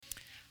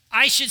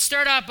I should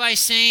start out by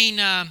saying,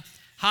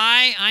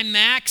 hi, I'm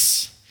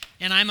Max,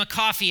 and I'm a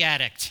coffee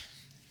addict.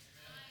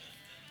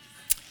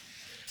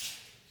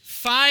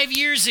 5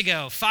 years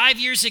ago,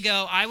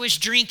 I was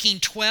drinking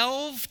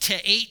 12 to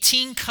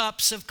 18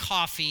 cups of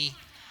coffee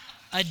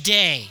a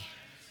day.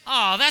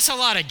 Oh, that's a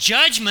lot of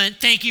judgment.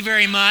 Thank you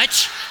very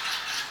much.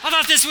 I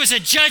thought this was a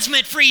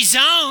judgment-free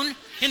zone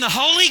in the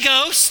Holy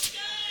Ghost.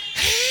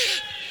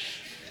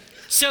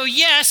 So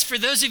yes, for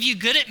those of you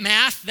good at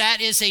math, that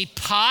is a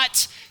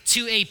pot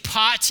to a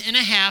pot and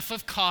a half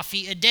of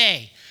coffee a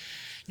day.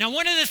 Now,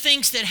 one of the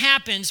things that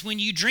happens when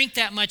you drink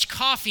that much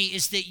coffee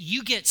is that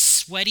you get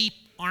sweaty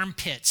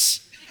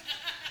armpits.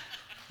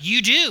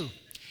 You do.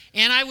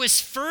 And I was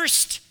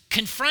first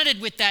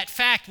confronted with that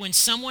fact when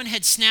someone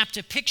had snapped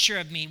a picture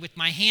of me with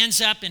my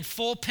hands up in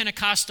full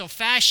Pentecostal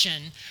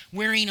fashion,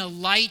 wearing a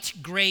light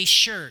gray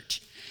shirt.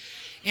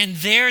 And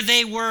there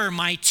they were,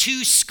 my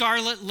 2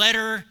 scarlet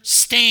letter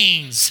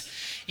stains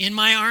in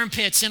my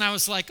armpits. And I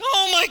was like,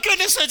 oh my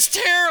goodness, that's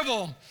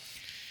terrible.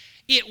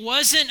 It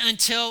wasn't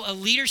until a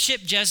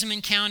Leadership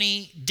Jessamine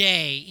County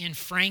day in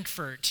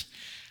Frankfort.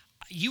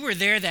 You were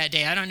there that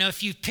day. I don't know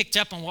if you picked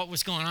up on what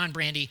was going on,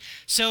 Brandy.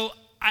 So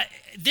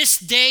this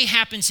day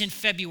happens in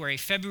February.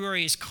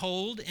 February is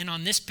cold. And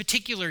on this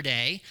particular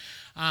day,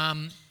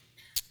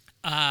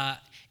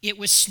 it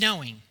was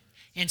snowing.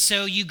 And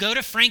so you go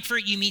to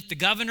Frankfort, you meet the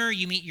governor,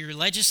 you meet your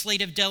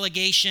legislative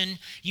delegation,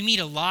 you meet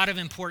a lot of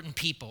important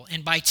people.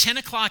 And by 10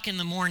 o'clock in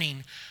the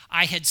morning,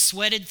 I had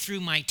sweated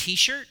through my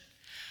t-shirt,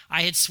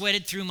 I had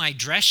sweated through my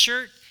dress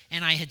shirt,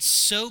 and I had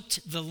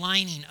soaked the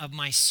lining of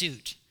my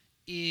suit.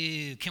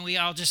 Ew, can we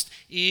all just,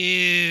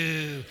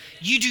 ew.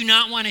 You do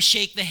not want to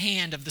shake the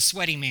hand of the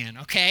sweaty man,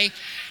 okay?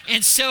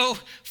 And so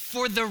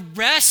for the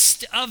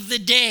rest of the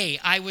day,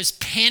 I was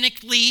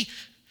panically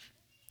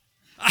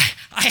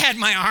I had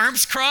my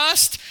arms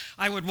crossed.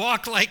 I would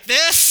walk like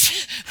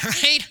this,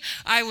 right?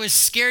 I was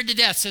scared to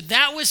death. So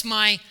that was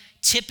my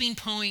tipping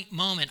point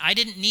moment. I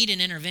didn't need an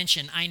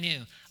intervention. I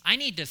knew I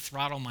need to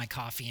throttle my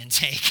coffee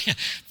intake.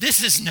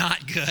 This is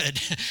not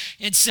good.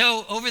 And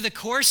so over the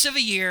course of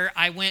a year,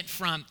 I went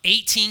from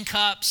 18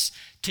 cups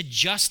to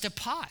just a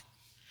pot.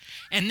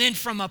 And then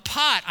from a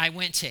pot, I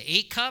went to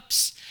 8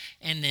 cups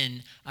and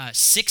then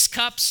 6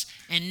 cups.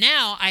 And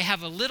now I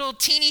have a little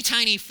teeny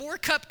tiny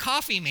 4-cup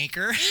coffee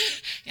maker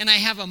and I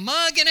have a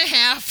mug and a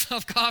half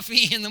of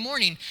coffee in the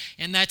morning,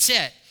 and that's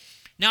it.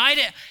 Now,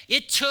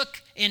 it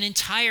took an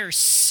entire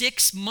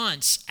 6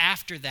 months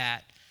after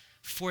that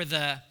for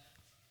the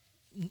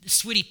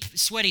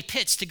sweaty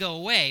pits to go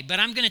away. But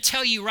I'm going to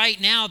tell you right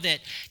now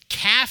that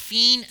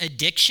caffeine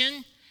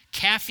addiction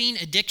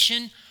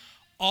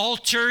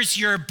alters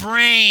your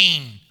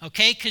brain,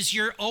 okay? Because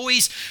you're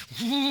always,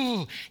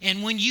 whoo.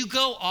 And when you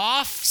go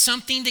off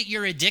something that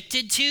you're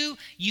addicted to,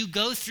 you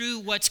go through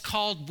what's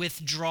called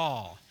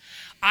withdrawal.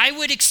 I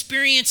would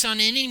experience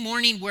on any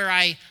morning where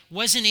I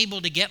wasn't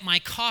able to get my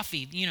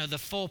coffee, the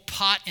full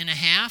pot and a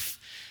half,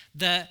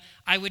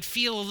 I would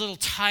feel a little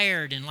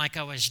tired and like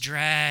I was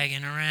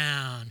dragging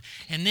around.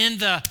 And then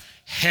the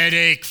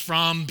headache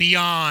from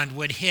beyond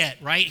would hit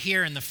right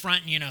here in the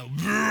front,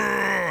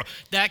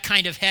 that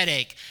kind of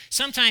headache.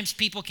 Sometimes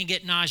people can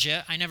get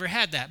nausea. I never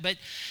had that. But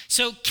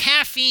so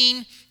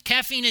caffeine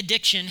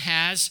addiction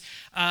has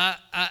a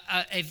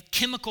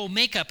chemical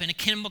makeup and a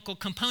chemical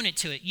component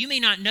to it. You may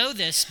not know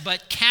this,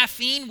 but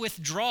caffeine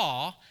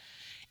withdrawal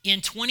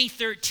in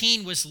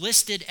 2013 was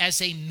listed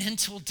as a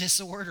mental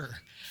disorder.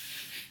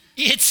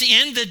 It's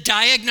in the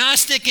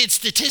Diagnostic and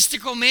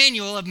Statistical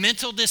Manual of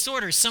Mental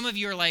Disorders. Some of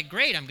you are like,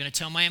 great, I'm going to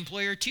tell my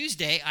employer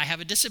Tuesday I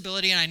have a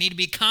disability and I need to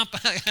be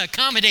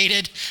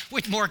accommodated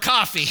with more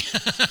coffee.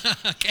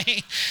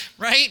 Okay,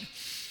 right?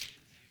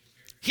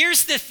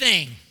 Here's the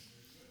thing.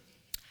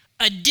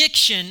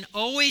 Addiction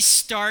always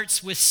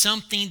starts with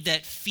something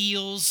that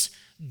feels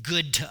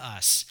good to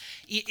us.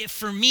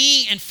 For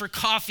me and for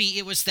coffee,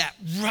 it was that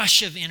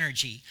rush of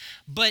energy.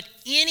 But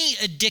any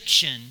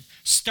addiction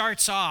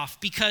starts off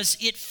because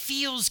it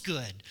feels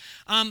good.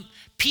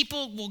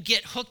 People will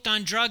get hooked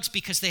on drugs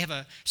because they have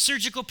a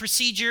surgical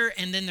procedure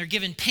and then they're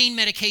given pain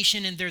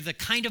medication, and they're the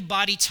kind of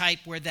body type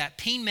where that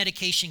pain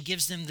medication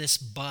gives them this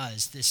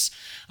buzz, this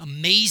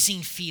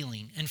amazing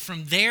feeling. And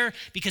from there,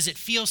 because it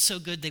feels so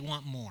good, they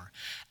want more.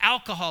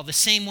 Alcohol, the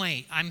same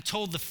way. I'm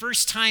told the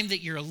first time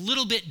that you're a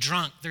little bit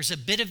drunk, there's a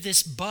bit of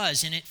this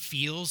buzz and it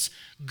feels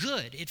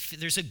good.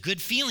 There's a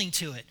good feeling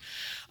to it.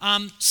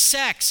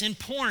 Sex and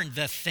porn,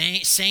 the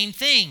same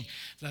thing.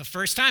 The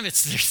first time,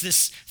 there's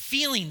this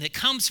feeling that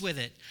comes with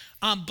it.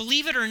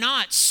 Believe it or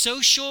not,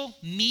 social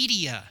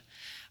media.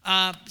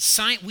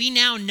 We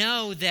now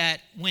know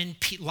that when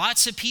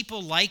lots of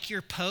people like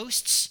your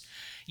posts,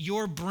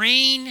 your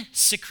brain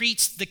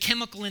secretes the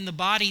chemical in the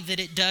body that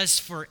it does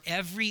for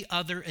every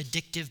other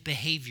addictive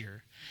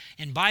behavior.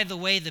 And by the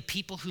way, the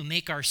people who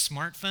make our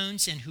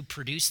smartphones and who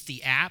produce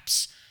the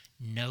apps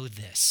know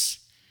this.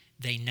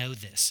 They know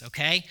this,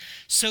 okay?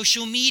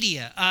 Social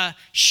media,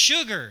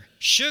 sugar.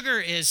 Sugar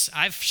is,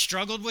 I've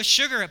struggled with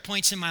sugar at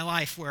points in my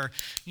life where,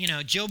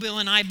 Joe, Bill,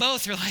 and I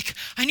both are like,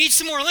 I need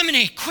some more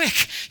lemonade,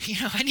 quick.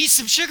 I need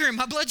some sugar in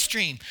my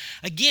bloodstream.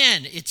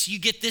 Again, you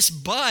get this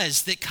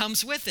buzz that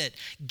comes with it.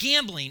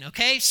 Gambling,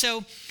 okay?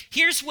 So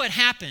here's what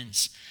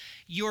happens.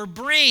 Your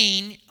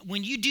brain,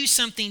 when you do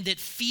something that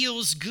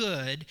feels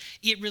good,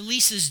 it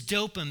releases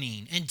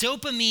dopamine. And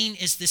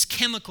dopamine is this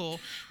chemical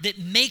that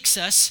makes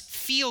us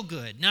feel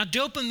good. Now,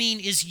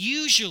 dopamine is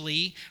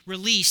usually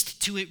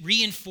released to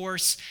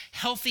reinforce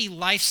healthy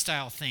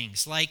lifestyle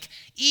things like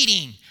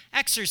eating,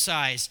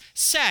 exercise,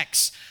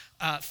 sex,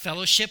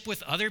 fellowship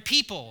with other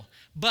people.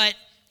 But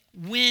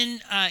when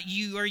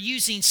you are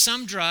using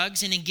some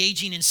drugs and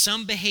engaging in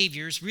some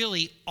behaviors,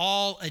 really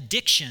all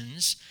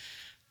addictions,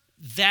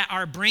 that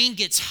our brain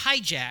gets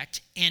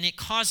hijacked and it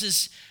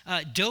causes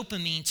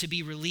dopamine to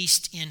be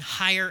released in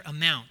higher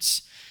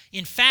amounts.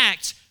 In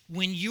fact,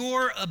 when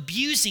you're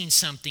abusing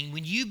something,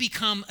 when you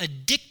become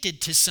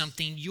addicted to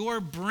something, your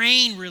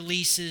brain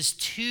releases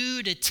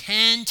 2 to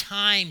 10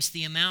 times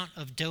the amount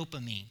of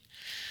dopamine.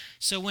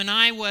 So when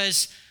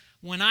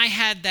I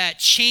had that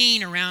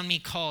chain around me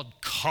called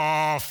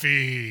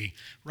coffee,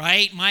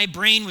 right? My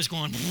brain was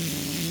going,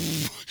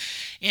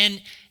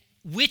 and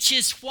which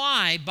is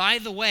why, by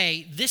the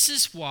way, this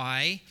is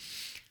why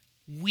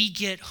we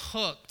get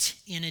hooked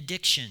in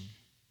addiction.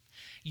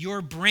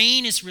 Your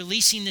brain is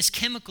releasing this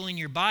chemical in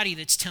your body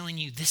that's telling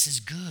you, this is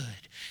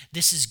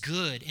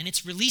good, and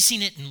it's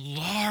releasing it in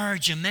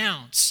large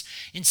amounts.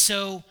 And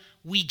so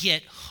we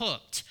get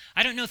hooked.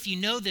 I don't know if you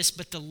know this,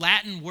 but the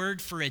Latin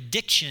word for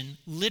addiction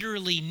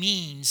literally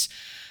means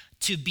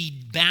to be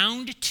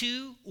bound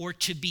to or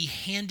to be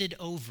handed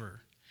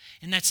over.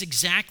 And that's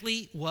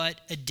exactly what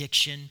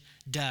addiction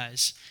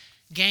does.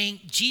 Gang,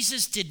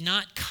 Jesus did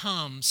not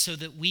come so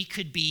that we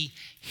could be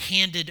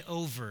handed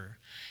over.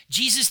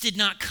 Jesus did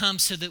not come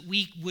so that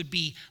we would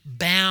be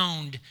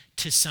bound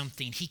to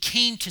something. He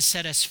came to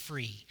set us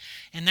free.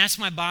 And that's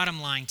my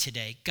bottom line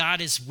today. God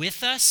is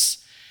with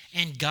us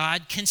and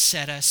God can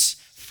set us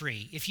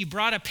free. If you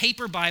brought a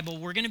paper Bible,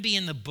 we're going to be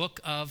in the book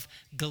of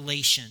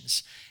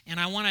Galatians. And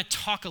I want to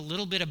talk a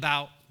little bit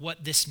about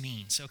what this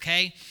means,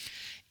 okay?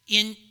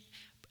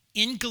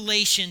 In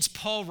Galatians,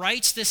 Paul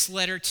writes this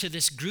letter to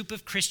this group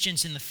of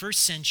Christians in the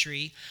first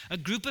century, a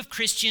group of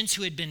Christians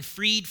who had been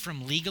freed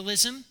from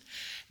legalism.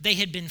 They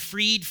had been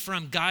freed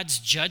from God's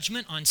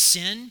judgment on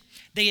sin.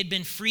 They had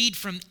been freed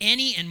from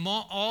any and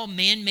all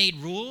man-made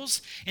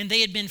rules, and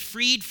they had been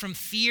freed from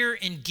fear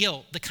and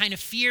guilt, the kind of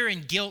fear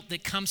and guilt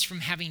that comes from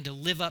having to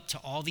live up to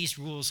all these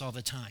rules all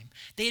the time.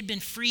 They had been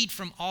freed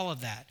from all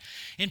of that.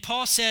 And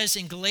Paul says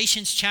in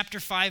Galatians chapter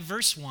 5,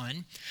 verse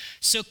 1,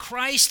 so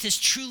Christ has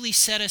truly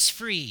set us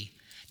free.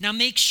 Now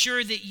make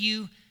sure that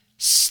you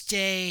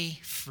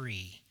stay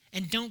free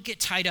and don't get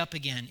tied up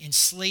again in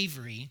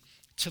slavery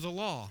to the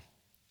law.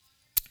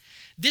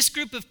 This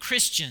group of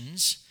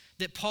Christians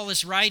that Paul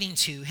is writing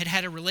to had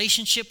had a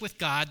relationship with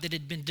God that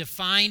had been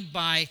defined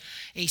by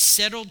a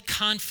settled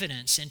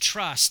confidence and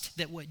trust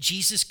that what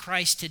Jesus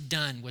Christ had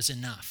done was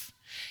enough.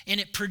 And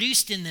it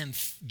produced in them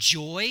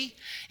joy,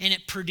 and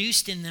it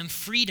produced in them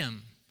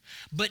freedom.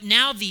 But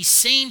now these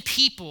same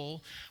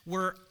people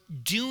were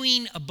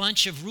doing a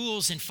bunch of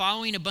rules and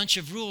following a bunch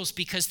of rules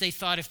because they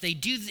thought if they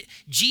do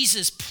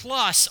Jesus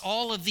plus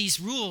all of these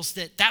rules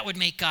that would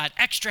make God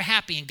extra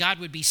happy and God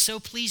would be so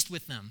pleased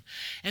with them.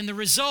 And the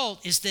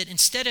result is that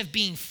instead of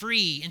being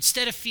free,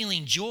 instead of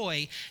feeling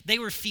joy, they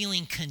were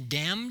feeling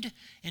condemned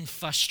and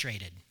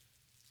frustrated,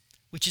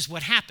 which is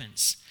what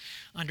happens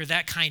under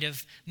that kind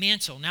of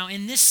mantle. Now,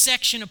 in this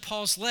section of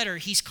Paul's letter,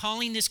 he's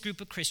calling this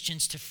group of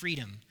Christians to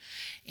freedom.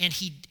 And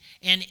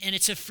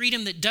it's a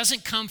freedom that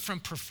doesn't come from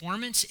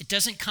performance. It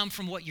doesn't come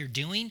from what you're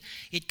doing.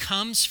 It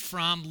comes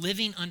from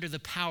living under the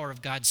power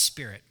of God's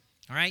Spirit.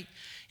 All right?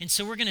 And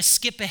so we're going to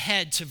skip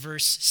ahead to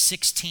verse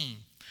 16.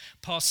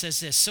 Paul says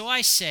this, so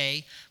I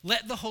say,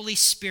 let the Holy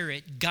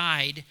Spirit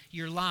guide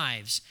your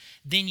lives.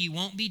 Then you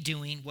won't be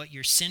doing what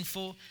your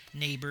sinful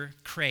neighbor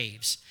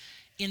craves.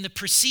 In the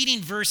preceding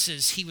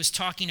verses, he was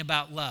talking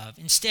about love.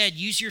 Instead,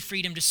 use your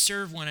freedom to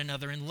serve one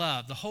another in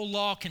love. The whole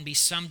law can be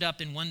summed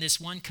up in this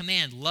one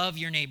command, love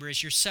your neighbor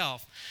as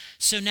yourself.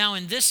 So now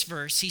in this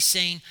verse, he's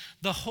saying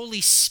the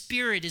Holy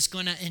Spirit is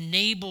going to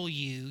enable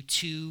you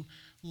to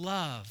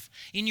love.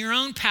 In your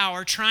own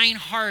power, trying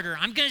harder.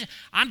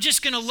 I'm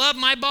just going to love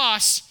my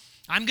boss.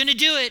 I'm going to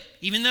do it,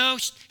 even though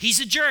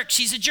he's a jerk,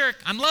 she's a jerk.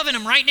 I'm loving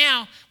him right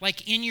now.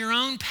 Like in your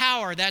own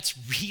power, that's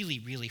really,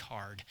 really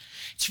hard.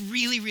 It's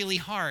really, really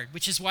hard,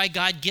 which is why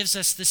God gives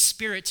us the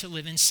Spirit to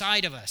live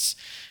inside of us,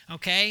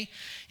 okay?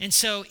 And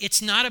so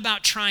it's not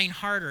about trying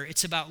harder.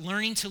 It's about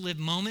learning to live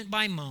moment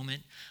by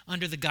moment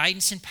under the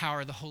guidance and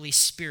power of the Holy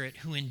Spirit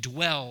who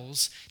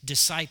indwells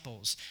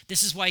disciples.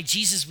 This is why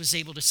Jesus was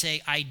able to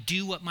say, I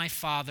do what my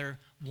Father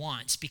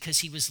wants, because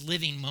he was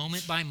living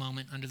moment by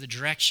moment under the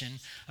direction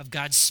of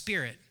God's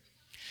Spirit.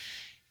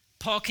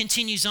 Paul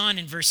continues on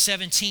in verse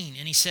 17,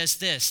 and he says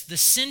this, the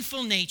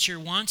sinful nature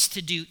wants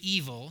to do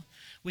evil,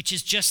 which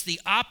is just the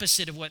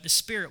opposite of what the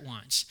Spirit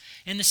wants.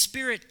 And the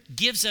Spirit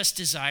gives us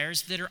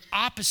desires that are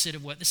opposite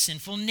of what the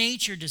sinful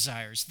nature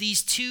desires.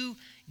 These two,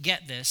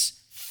 get this,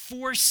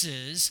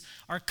 forces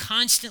are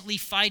constantly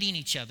fighting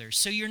each other.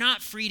 So you're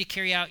not free to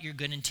carry out your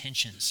good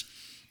intentions.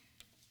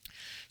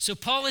 So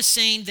Paul is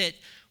saying that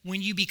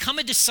when you become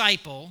a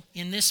disciple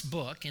in this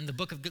book, in the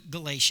book of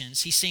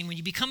Galatians, he's saying when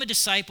you become a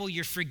disciple,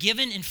 you're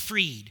forgiven and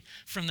freed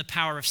from the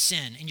power of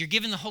sin, and you're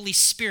given the Holy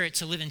Spirit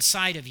to live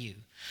inside of you.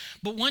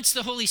 But once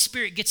the Holy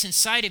Spirit gets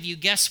inside of you,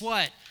 guess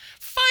what?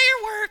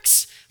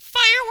 Fireworks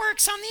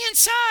on the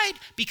inside,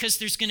 because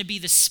there's going to be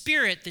the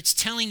Spirit that's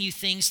telling you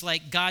things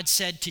like God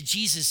said to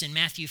Jesus in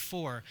Matthew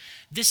 4,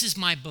 "This is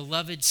my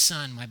beloved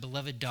son, my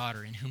beloved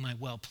daughter, in whom I'm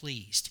well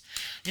pleased."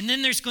 And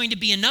then there's going to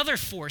be another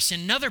force,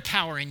 another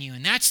power in you,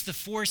 and that's the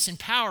force and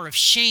power of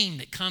shame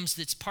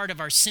that's part of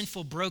our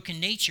sinful, broken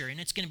nature. And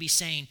it's going to be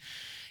saying,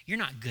 you're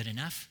not good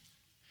enough.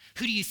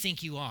 Who do you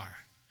think you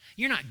are?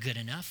 You're not good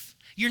enough.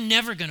 You're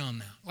never going to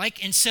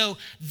amount. And so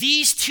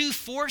these two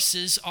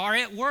forces are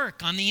at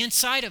work on the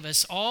inside of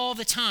us all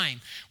the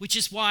time, which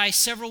is why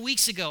several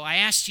weeks ago I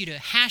asked you to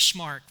hash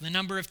mark the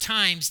number of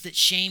times that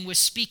shame was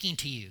speaking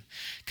to you,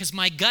 because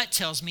my gut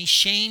tells me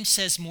shame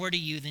says more to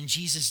you than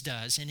Jesus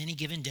does in any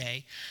given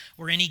day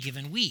or any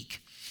given week.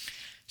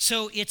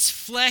 So it's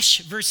flesh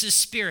versus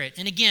spirit.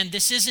 And again,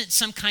 this isn't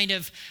some kind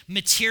of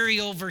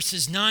material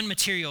versus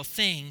non-material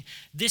thing.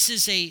 This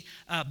is a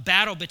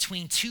battle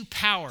between two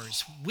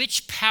powers.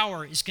 Which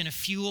power is going to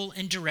fuel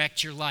and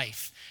direct your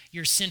life?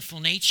 Your sinful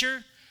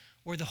nature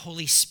or the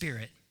Holy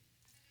Spirit?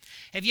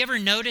 Have you ever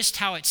noticed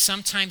how it's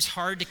sometimes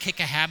hard to kick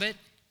a habit?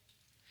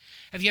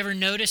 Have you ever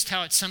noticed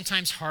how it's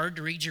sometimes hard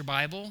to read your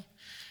Bible?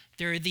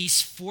 There are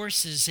these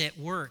forces at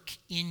work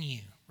in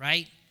you,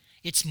 right?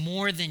 It's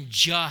more than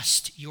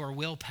just your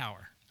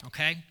willpower,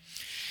 okay?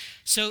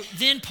 So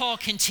then Paul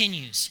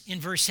continues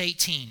in verse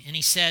 18, and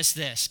he says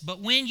this, "But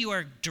when you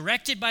are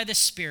directed by the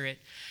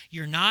Spirit,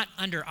 you're not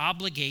under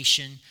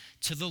obligation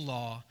to the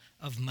law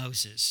of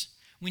Moses."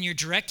 When you're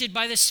directed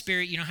by the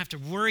Spirit, you don't have to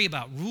worry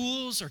about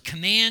rules or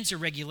commands or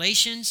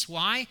regulations.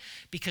 Why?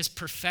 Because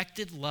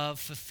perfected love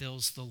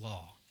fulfills the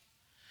law.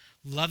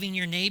 Loving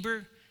your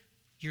neighbor,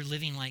 you're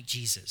living like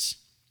Jesus.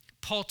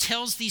 Paul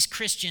tells these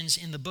Christians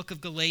in the book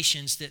of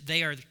Galatians that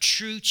they are the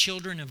true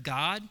children of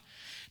God,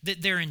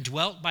 that they're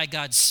indwelt by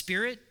God's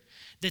Spirit,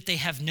 that they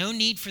have no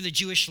need for the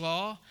Jewish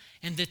law,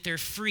 and that they're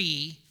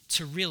free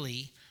to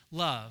really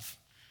love,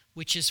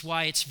 which is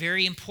why it's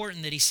very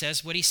important that he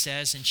says what he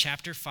says in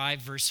chapter 5,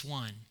 verse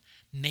 1.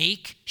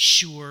 Make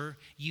sure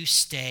you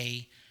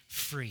stay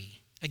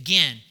free.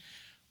 Again,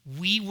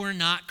 we were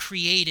not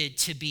created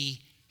to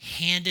be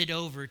handed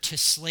over to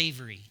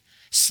slavery.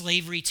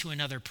 Slavery to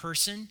another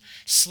person,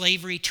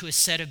 slavery to a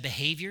set of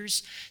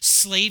behaviors,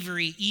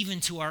 slavery even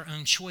to our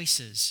own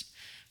choices.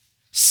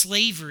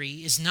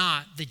 Slavery is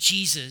not the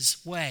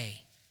Jesus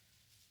way.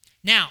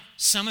 Now,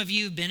 some of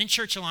you who've been in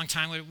church a long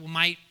time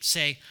might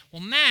say,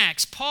 well,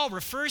 Max, Paul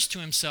refers to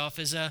himself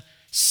as a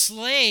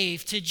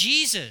slave to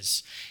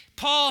Jesus.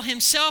 Paul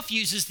himself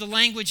uses the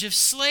language of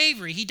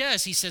slavery. He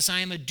does. He says,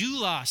 I am a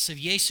doulos of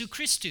Jesu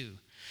Christou.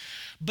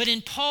 But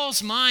in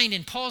Paul's mind,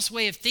 in Paul's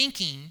way of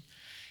thinking,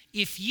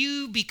 if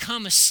you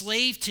become a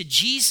slave to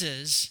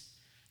Jesus,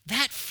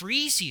 that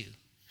frees you.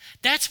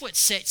 That's what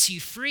sets you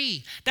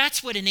free.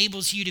 That's what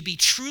enables you to be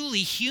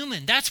truly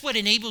human. That's what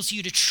enables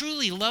you to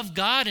truly love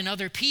God and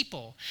other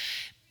people.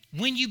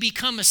 When you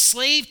become a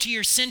slave to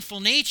your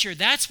sinful nature,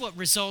 that's what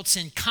results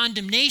in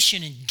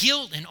condemnation and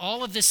guilt and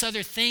all of this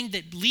other thing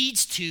that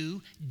leads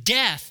to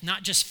death,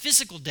 not just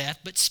physical death,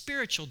 but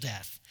spiritual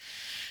death.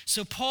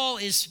 So Paul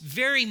is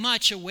very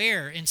much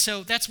aware, and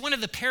so that's one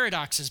of the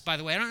paradoxes, by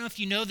the way. I don't know if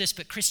you know this,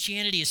 but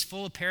Christianity is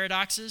full of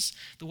paradoxes.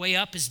 The way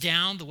up is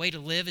down, the way to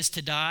live is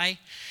to die.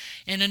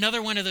 And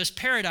another one of those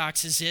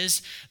paradoxes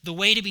is the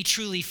way to be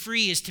truly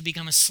free is to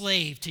become a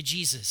slave to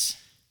Jesus,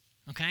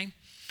 okay?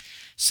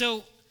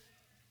 So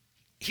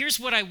here's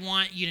what I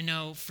want you to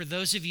know for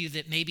those of you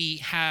that maybe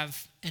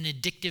have an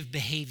addictive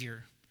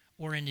behavior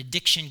or an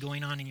addiction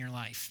going on in your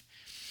life.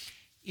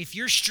 If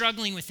you're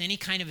struggling with any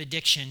kind of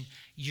addiction,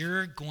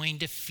 you're going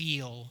to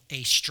feel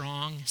a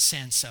strong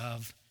sense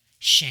of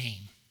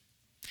shame.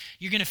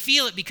 You're going to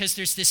feel it because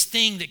there's this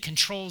thing that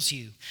controls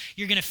you.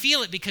 You're going to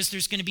feel it because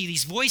there's going to be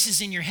these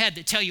voices in your head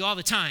that tell you all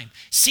the time,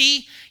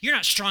 see, you're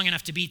not strong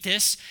enough to beat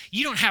this.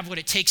 You don't have what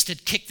it takes to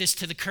kick this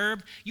to the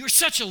curb. You're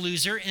such a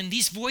loser. And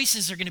these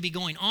voices are going to be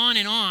going on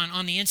and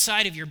on the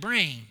inside of your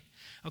brain,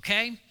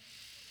 okay?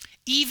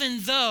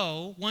 Even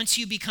though once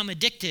you become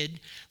addicted,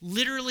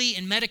 literally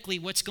and medically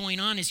what's going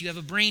on is you have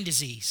a brain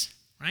disease,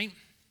 right?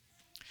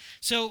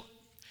 So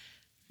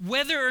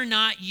whether or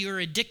not you're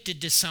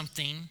addicted to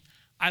something,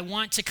 I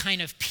want to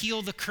kind of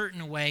peel the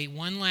curtain away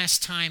one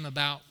last time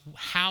about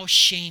how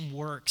shame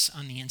works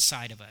on the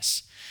inside of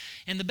us.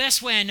 And the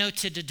best way I know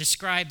to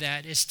describe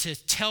that is to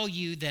tell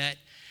you that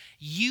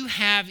you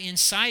have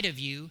inside of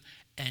you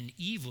an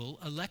evil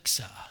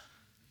Alexa.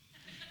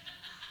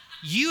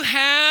 You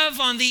have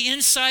on the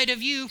inside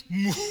of you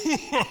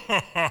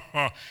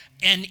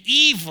an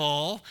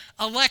evil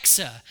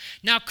Alexa.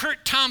 Now,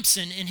 Kurt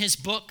Thompson, in his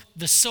book,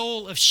 The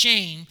Soul of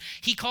Shame,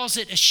 he calls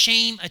it a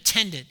shame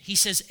attendant. He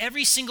says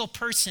every single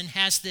person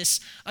has this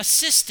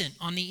assistant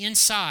on the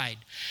inside.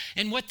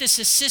 And what this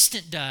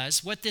assistant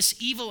does, what this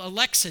evil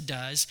Alexa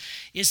does,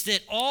 is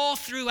that all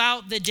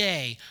throughout the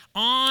day,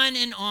 on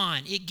and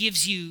on, it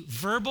gives you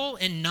verbal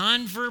and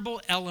nonverbal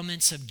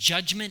elements of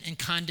judgment and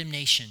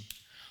condemnation.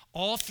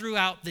 All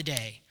throughout the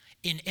day,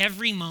 in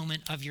every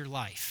moment of your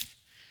life.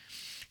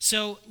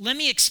 So let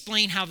me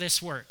explain how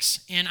this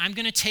works. And I'm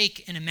going to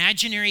take an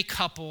imaginary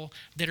couple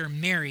that are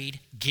married,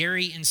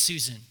 Gary and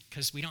Susan,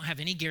 because we don't have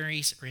any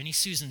Garys or any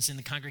Susans in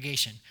the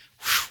congregation.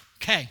 Whew.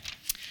 Okay.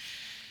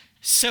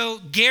 So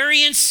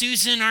Gary and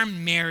Susan are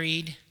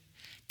married.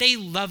 They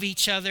love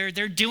each other.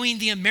 They're doing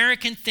the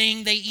American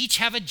thing. They each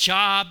have a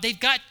job. They've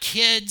got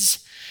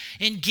kids.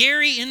 And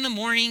Gary in the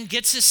morning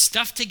gets his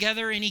stuff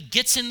together and he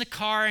gets in the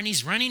car and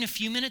he's running a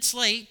few minutes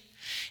late.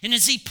 And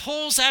as he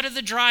pulls out of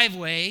the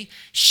driveway,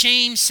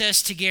 Shame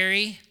says to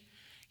Gary,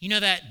 you know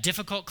that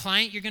difficult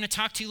client you're going to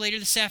talk to later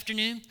this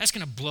afternoon? That's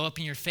going to blow up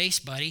in your face,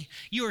 buddy.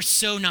 You are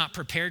so not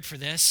prepared for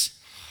this.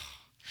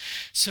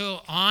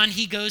 So on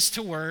he goes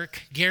to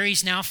work.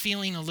 Gary's now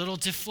feeling a little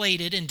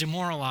deflated and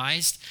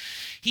demoralized.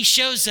 He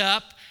shows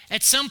up.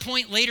 At some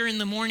point later in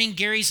the morning,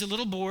 Gary's a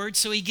little bored,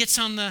 so he gets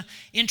on the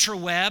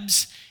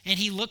interwebs and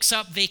he looks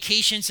up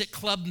vacations at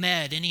Club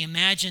Med and he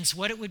imagines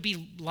what it would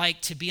be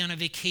like to be on a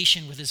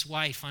vacation with his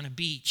wife on a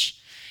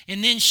beach.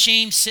 And then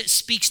Shame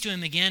speaks to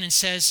him again and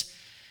says,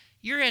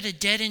 you're at a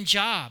dead-end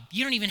job.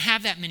 You don't even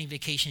have that many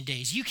vacation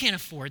days. You can't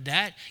afford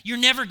that. You're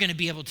never going to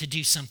be able to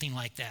do something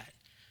like that.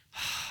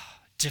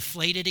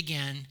 Deflated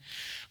again.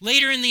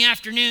 Later in the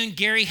afternoon,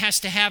 Gary has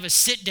to have a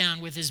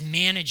sit-down with his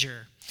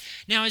manager.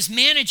 Now, his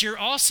manager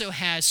also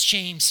has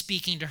Shame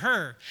speaking to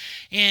her.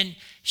 And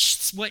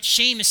what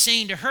Shame is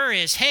saying to her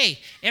is, hey,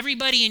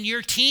 everybody in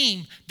your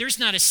team, there's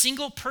not a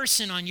single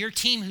person on your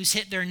team who's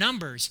hit their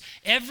numbers.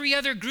 Every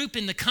other group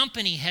in the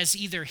company has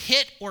either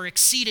hit or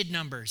exceeded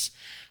numbers.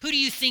 Who do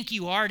you think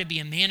you are to be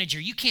a manager?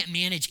 You can't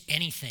manage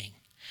anything.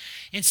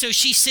 And so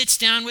she sits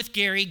down with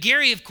Gary.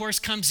 Gary, of course,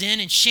 comes in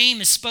and Shame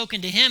has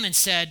spoken to him and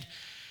said,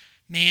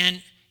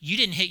 man, you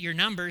didn't hit your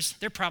numbers.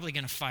 They're probably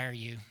going to fire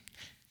you.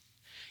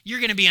 You're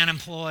going to be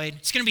unemployed.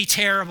 It's going to be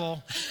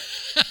terrible.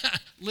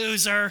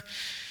 Loser.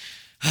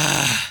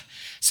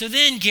 So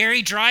then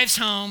Gary drives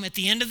home at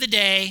the end of the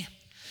day,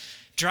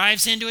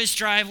 drives into his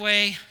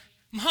driveway.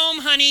 I'm home,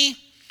 honey.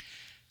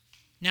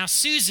 Now,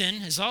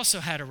 Susan has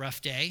also had a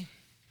rough day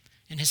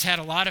and has had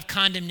a lot of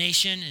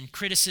condemnation and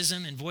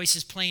criticism and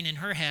voices playing in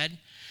her head.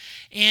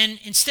 And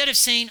instead of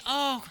saying,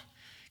 oh,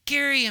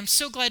 Gary, I'm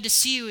so glad to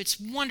see you. It's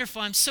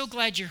wonderful. I'm so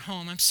glad you're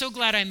home. I'm so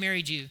glad I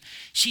married you.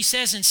 She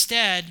says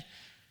instead,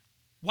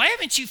 why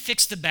haven't you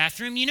fixed the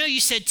bathroom? You know, you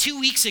said 2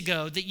 weeks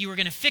ago that you were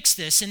going to fix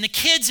this, and the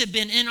kids have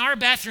been in our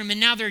bathroom, and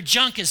now their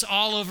junk is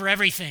all over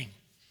everything.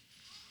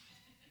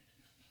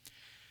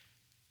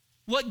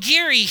 What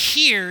Gary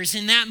hears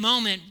in that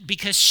moment,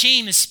 because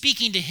Shame is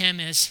speaking to him,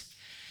 is,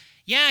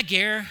 yeah,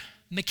 Gary,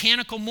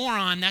 mechanical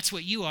moron, that's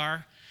what you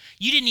are.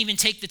 You didn't even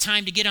take the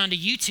time to get onto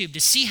YouTube to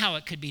see how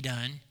it could be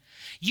done.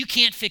 You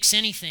can't fix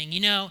anything.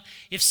 You know,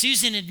 if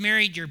Susan had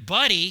married your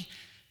buddy,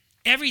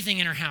 everything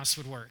in her house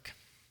would work.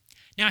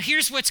 Now,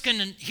 here's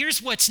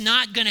what's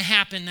not going to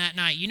happen that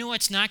night. You know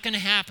what's not going to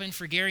happen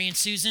for Gary and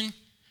Susan?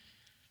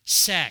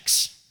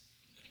 Sex.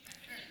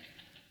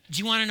 Do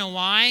you want to know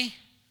why?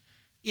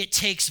 It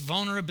takes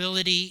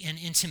vulnerability and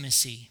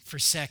intimacy for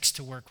sex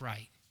to work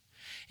right.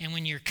 And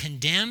when you're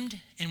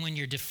condemned and when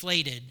you're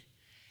deflated,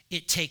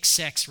 it takes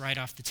sex right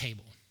off the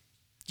table.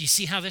 Do you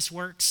see how this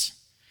works?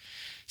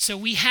 So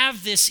we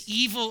have this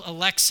evil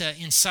Alexa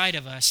inside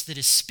of us that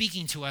is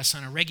speaking to us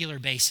on a regular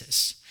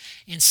basis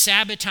and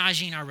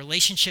sabotaging our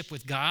relationship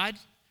with God.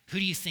 Who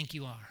do you think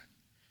you are?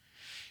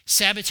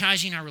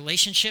 Sabotaging our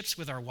relationships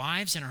with our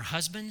wives and our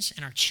husbands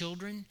and our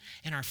children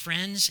and our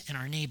friends and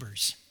our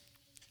neighbors.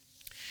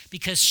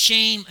 Because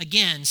shame,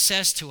 again,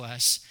 says to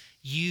us,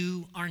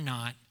 you are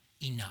not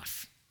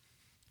enough.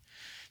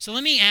 So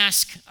let me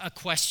ask a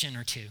question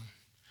or two.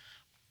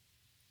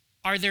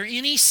 Are there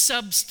any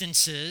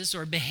substances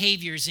or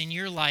behaviors in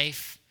your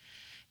life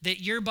that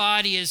your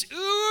body is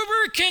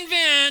uber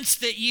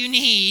convinced that you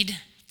need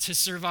to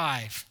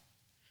survive?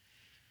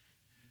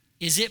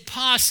 Is it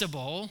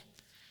possible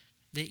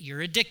that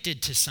you're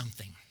addicted to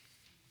something?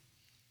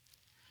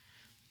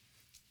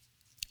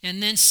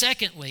 And then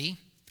secondly,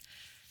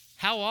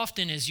 how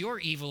often is your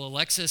evil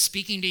Alexa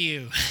speaking to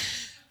you?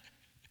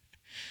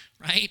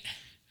 Right?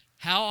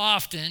 How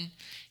often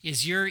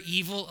is your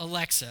evil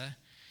Alexa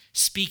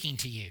speaking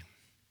to you?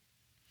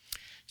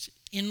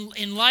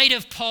 In light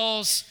of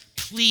Paul's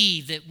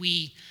plea that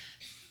we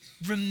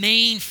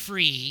remain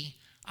free,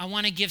 I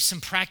want to give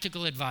some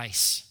practical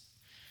advice.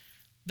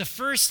 The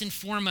first and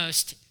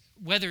foremost,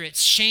 whether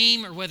it's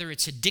shame or whether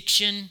it's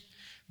addiction,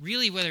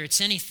 really whether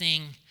it's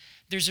anything,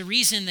 there's a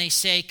reason they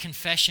say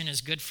confession is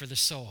good for the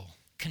soul.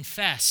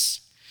 Confess.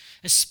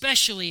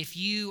 especially if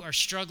you are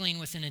struggling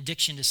with an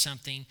addiction to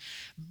something.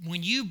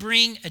 When you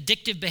bring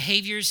addictive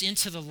behaviors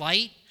into the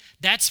light,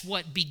 that's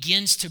what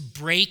begins to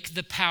break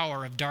the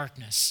power of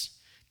darkness.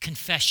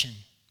 Confession.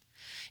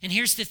 And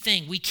here's the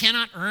thing. We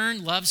cannot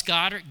earn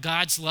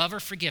God's love or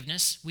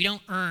forgiveness. We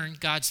don't earn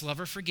God's love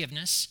or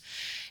forgiveness.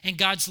 And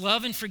God's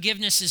love and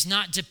forgiveness is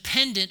not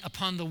dependent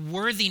upon the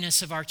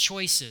worthiness of our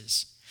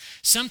choices.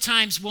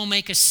 Sometimes we'll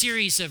make a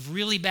series of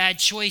really bad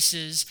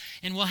choices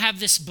and we'll have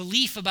this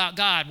belief about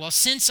God. Well,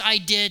 since I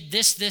did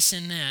this, this,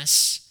 and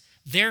this,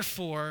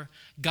 therefore,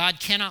 God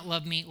cannot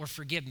love me or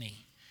forgive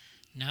me.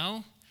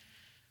 No.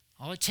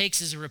 All it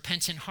takes is a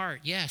repentant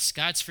heart. Yes,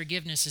 God's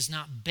forgiveness is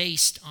not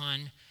based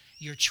on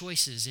your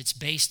choices. It's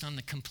based on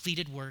the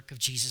completed work of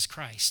Jesus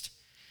Christ.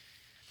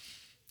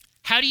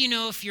 How do you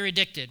know if you're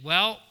addicted?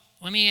 Well,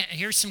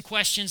 here's some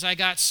questions I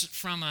got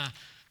from a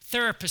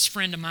therapist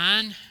friend of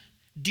mine.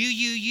 Do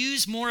you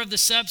use more of the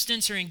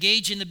substance or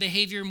engage in the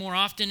behavior more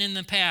often in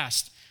the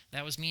past?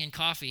 That was me and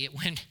coffee.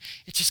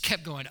 It just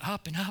kept going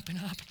up and up and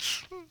up.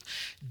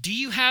 Do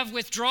you have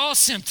withdrawal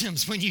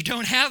symptoms when you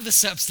don't have the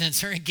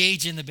substance or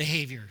engage in the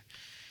behavior?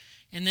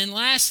 And then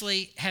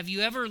lastly, have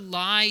you ever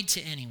lied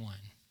to anyone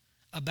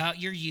about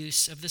your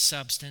use of the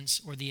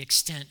substance or the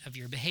extent of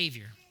your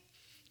behavior?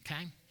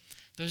 Okay?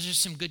 Those are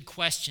some good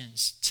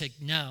questions to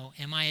know,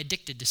 am I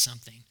addicted to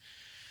something?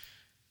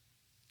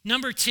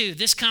 Number 2,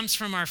 this comes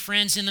from our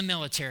friends in the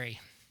military.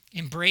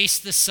 Embrace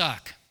the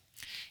suck.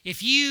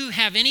 If you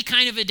have any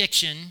kind of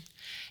addiction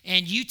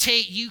and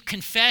you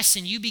confess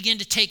and you begin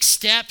to take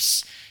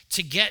steps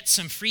to get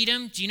some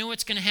freedom, do you know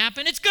what's going to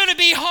happen? It's going to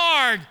be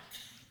hard.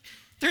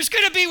 There's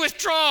going to be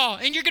withdrawal,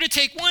 and you're going to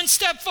take 1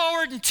 step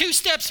forward and 2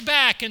 steps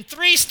back, and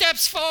 3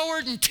 steps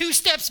forward and 2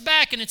 steps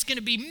back, and it's going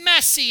to be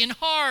messy and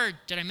hard.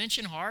 Did I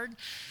mention hard?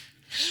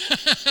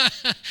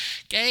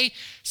 Okay,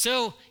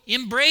 so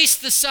embrace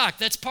the suck.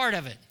 That's part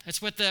of it.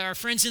 That's what our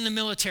friends in the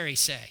military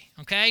say,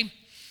 okay?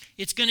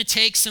 It's going to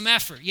take some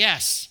effort,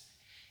 yes.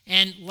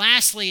 And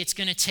lastly, it's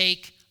going to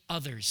take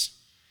others.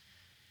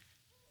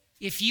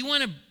 If you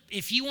want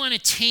to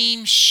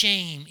tame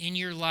shame in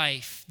your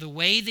life, the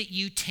way that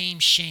you tame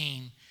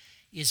shame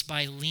is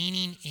by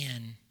leaning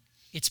in.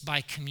 It's by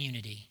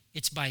community.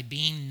 It's by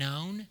being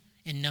known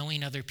and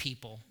knowing other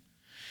people.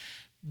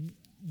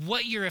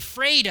 What you're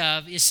afraid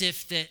of is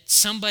if that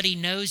somebody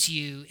knows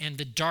you and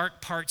the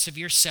dark parts of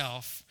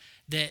yourself,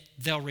 that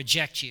they'll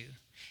reject you.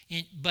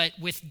 But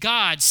with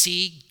God,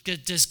 see,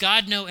 does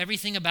God know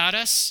everything about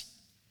us?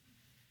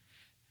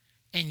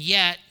 And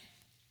yet,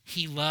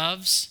 He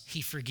loves,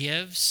 He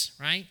forgives,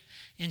 right?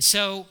 And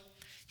so,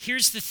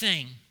 here's the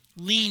thing.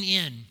 Lean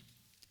in.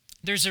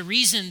 There's a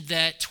reason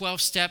that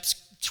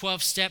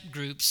 12-step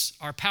groups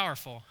are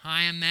powerful.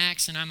 Hi, I'm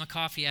Max, and I'm a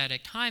coffee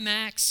addict. Hi,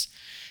 Max.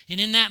 And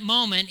in that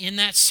moment, in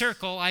that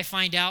circle, I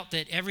find out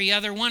that every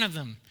other one of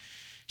them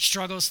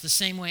struggles the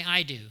same way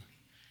I do.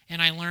 And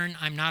I learn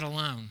I'm not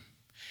alone.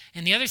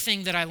 And the other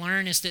thing that I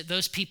learn is that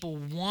those people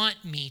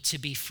want me to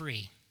be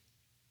free,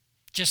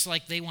 just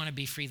like they want to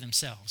be free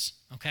themselves,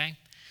 okay?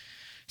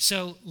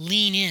 So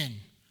lean in,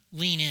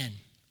 lean in.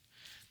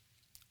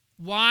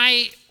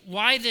 Why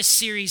this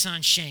series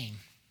on shame?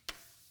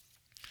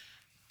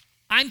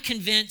 I'm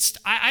convinced,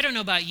 I don't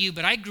know about you,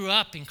 but I grew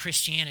up in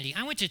Christianity.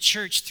 I went to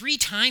church 3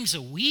 times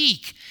a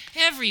week,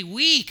 every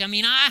week.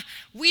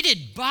 We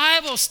did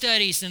Bible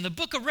studies in the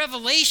book of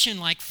Revelation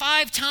like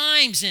 5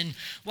 times. And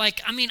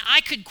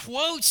I could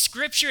quote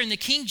scripture in the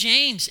King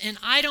James, and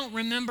I don't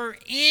remember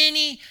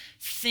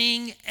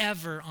anything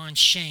ever on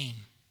shame.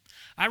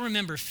 I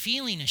remember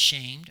feeling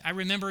ashamed. I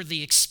remember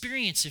the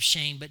experience of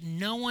shame, but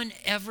no one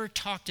ever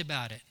talked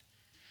about it.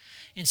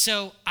 And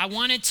so I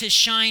wanted to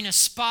shine a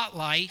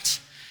spotlight,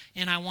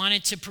 and I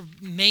wanted to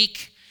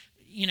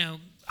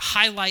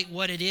highlight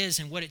what it is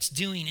and what it's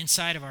doing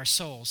inside of our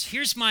souls.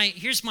 Here's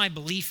my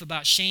belief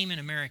about shame in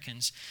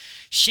Americans.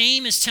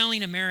 Shame is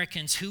telling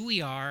Americans who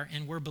we are,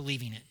 and we're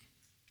believing it.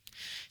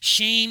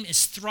 Shame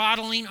is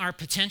throttling our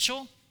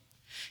potential.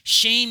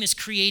 Shame is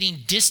creating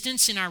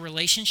distance in our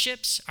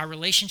relationships, our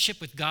relationship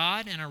with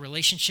God and our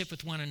relationship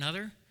with one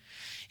another.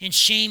 And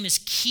shame is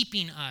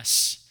keeping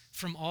us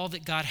from all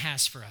that God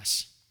has for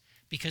us,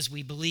 because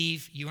we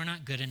believe you are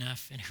not good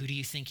enough, and who do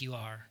you think you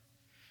are,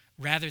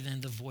 rather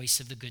than the voice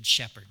of the Good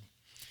Shepherd.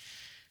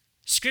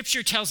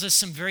 Scripture tells us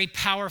some very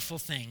powerful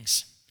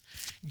things.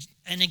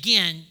 And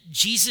again,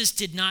 Jesus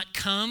did not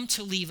come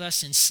to leave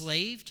us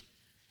enslaved,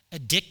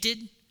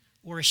 addicted,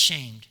 or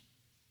ashamed.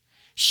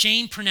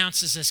 Shame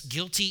pronounces us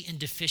guilty and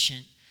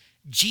deficient.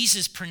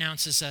 Jesus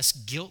pronounces us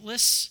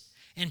guiltless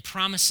and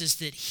promises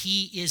that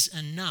He is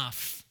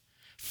enough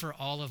for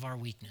all of our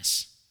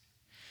weakness.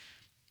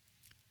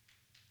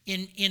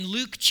 In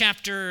Luke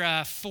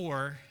chapter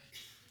 4,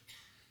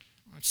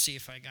 let's see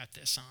if I got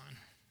this on.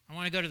 I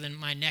want to go to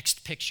my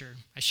next picture.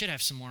 I should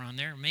have some more on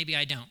there. Maybe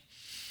I don't.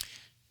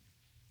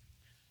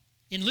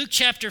 In Luke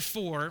chapter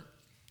 4,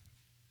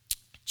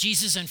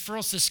 Jesus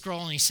unfurls the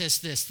scroll and he says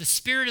this, "The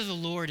Spirit of the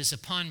Lord is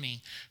upon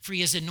me, for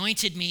he has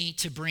anointed me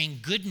to bring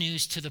good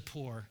news to the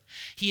poor.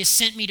 He has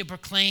sent me to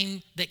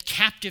proclaim that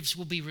captives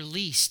will be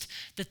released,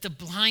 that the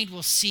blind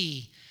will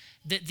see,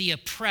 that the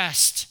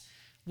oppressed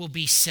will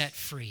be set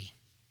free."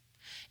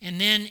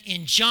 And then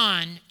in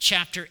John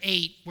chapter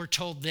 8, we're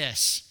told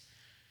this,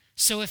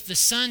 "So if the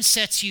Son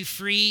sets you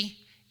free,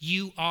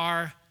 you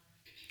are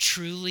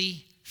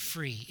truly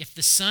free." If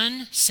the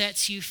Son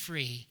sets you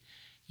free,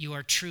 you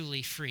are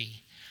truly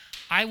free.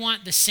 I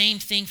want the same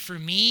thing for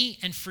me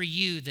and for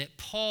you that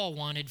Paul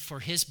wanted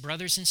for his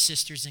brothers and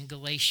sisters in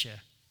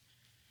Galatia.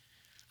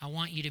 I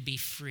want you to be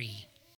free.